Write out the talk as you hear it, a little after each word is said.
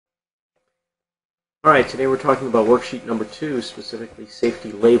All right, today we're talking about worksheet number 2, specifically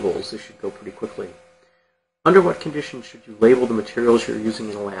safety labels. This should go pretty quickly. Under what conditions should you label the materials you're using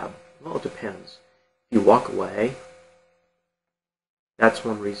in a lab? Well, it depends. If you walk away, that's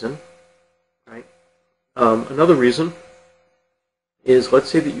one reason, right? Another reason is, let's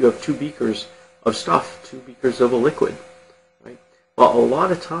say that you have 2 beakers of stuff, 2 beakers of a liquid, right? Well, a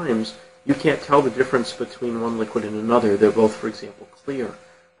lot of times you can't tell the difference between one liquid and another. They're both, for example, clear.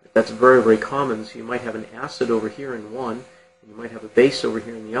 That's very, very common. So you might have an acid over here in one, and you might have a base over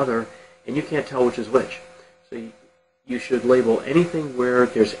here in the other, and you can't tell which is which. So you should label anything where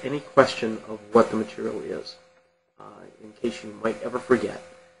there's any question of what the material is, in case you might ever forget.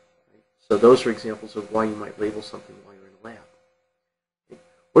 Right? So those are examples of why you might label something while you're in a lab. Okay.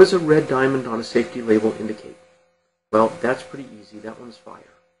 What does a red diamond on a safety label indicate? Well, that's pretty easy. That one's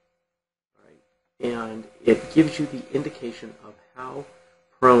fire. Right? And it gives you the indication of how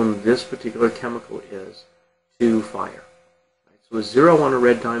prone this particular chemical is to fire. Right? So a 0 on a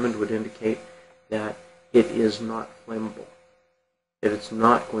red diamond would indicate that it is not flammable, that it's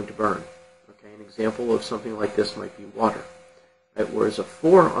not going to burn. Okay? An example of something like this might be water. Right? Whereas a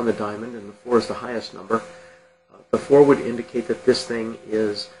 4 on the diamond, and the 4 is the highest number, the 4 would indicate that this thing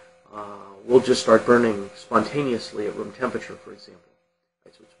is will just start burning spontaneously at room temperature, for example.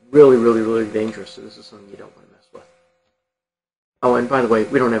 Right? So it's really, really, really dangerous. So this is something you don't want to mess with. Oh, and by the way,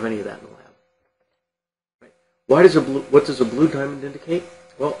 we don't have any of that in the lab. Right. What does a blue diamond indicate?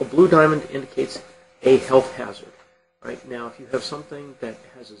 Well, a blue diamond indicates a health hazard. Right. Now, if you have something that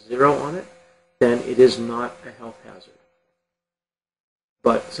has a 0 on it, then it is not a health hazard.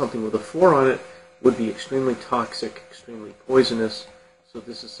 But something with a 4 on it would be extremely toxic, extremely poisonous. So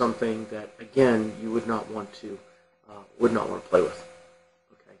this is something that, again, you would not want to play with.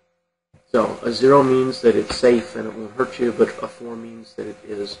 So a 0 means that it's safe and it won't hurt you, but a 4 means that it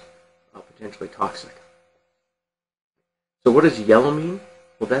is potentially toxic. So what does yellow mean?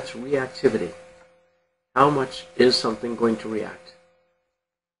 Well, that's reactivity. How much is something going to react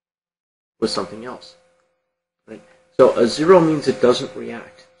with something else? Right? So a 0 means it doesn't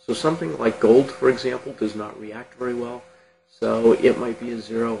react. So something like gold, for example, does not react very well. So it might be a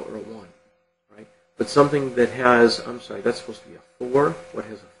 0 or a 1. Right? But something that has, that's supposed to be a 4. What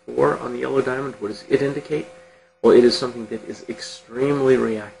has a 4 on the yellow diamond, what does it indicate? Well, it is something that is extremely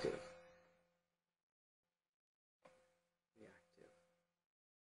reactive.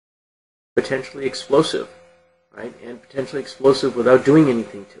 Potentially explosive, right? And potentially explosive without doing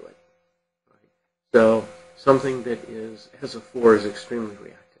anything to it. Right? So something that has a 4 is extremely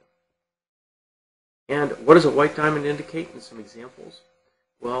reactive. And what does a white diamond indicate in some examples?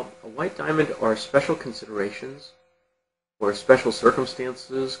 Well, a white diamond are special considerations or special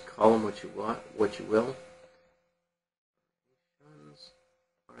circumstances, call them what you will.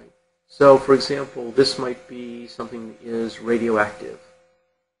 All right. So, for example, this might be something that is radioactive.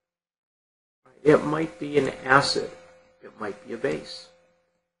 It might be an acid. It might be a base.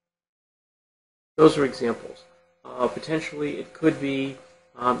 Those are examples. Potentially, it could be,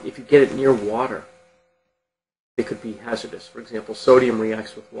 if you get it near water, it could be hazardous. For example, sodium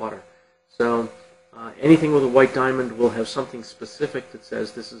reacts with water. So, anything with a white diamond will have something specific that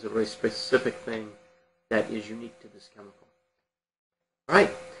says this is a very specific thing that is unique to this chemical. All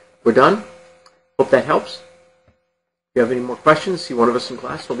right, we're done. Hope that helps. If you have any more questions, see one of us in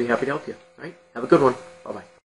class. We'll be happy to help you. All right, have a good one. Bye-bye.